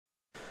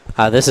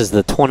This is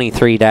the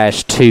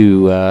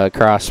 23-2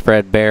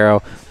 crossbred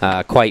barrow.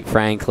 Quite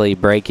frankly,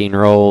 breaking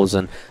rolls,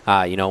 and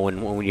you know,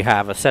 when you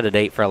have a set a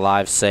date for a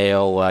live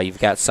sale, you've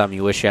got some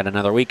you wish you had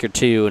another week or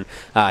two,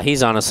 and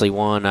he's honestly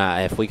one.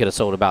 If we could have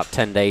sold about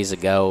 10 days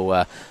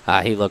ago,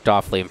 he looked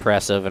awfully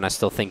impressive, and I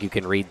still think you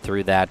can read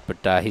through that.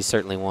 But he's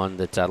certainly one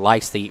that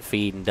likes to eat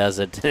feed and does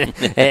it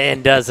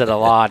and does it a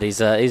lot.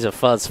 He's a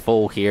fuzz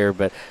foal here,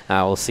 but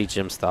we'll see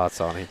Jim's thoughts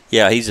on him.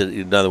 Yeah, he's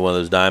another one of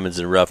those diamonds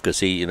in the rough because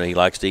he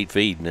likes to eat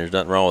feed, and there's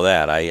nothing wrong with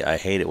that. I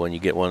hate it when you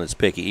get one that's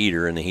picky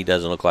eater and he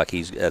doesn't look like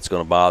that's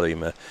going to bother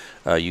him.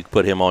 You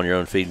put him on your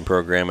own feeding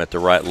program at the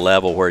right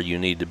level where you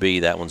need to be.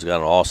 That one's got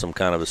an awesome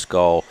kind of a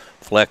skull,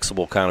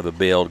 flexible kind of a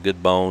build,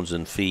 good bones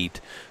and feet,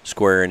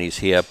 square in his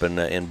hip,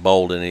 and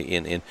bold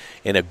in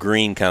a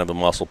green kind of a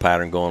muscle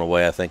pattern going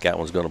away. I think that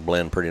one's going to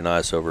blend pretty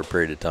nice over a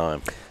period of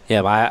time.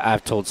 Yeah,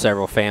 I've told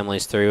several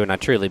families through, and I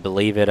truly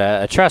believe it.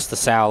 I trust the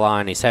sow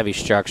line. He's heavy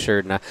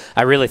structured, and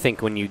I really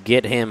think when you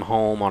get him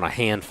home on a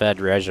hand-fed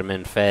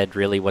regimen, fed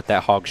really what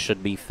that hog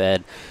should be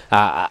fed,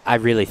 I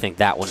really think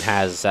that one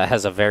has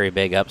a very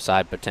big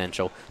upside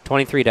potential.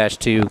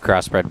 23-2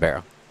 crossbred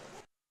barrow.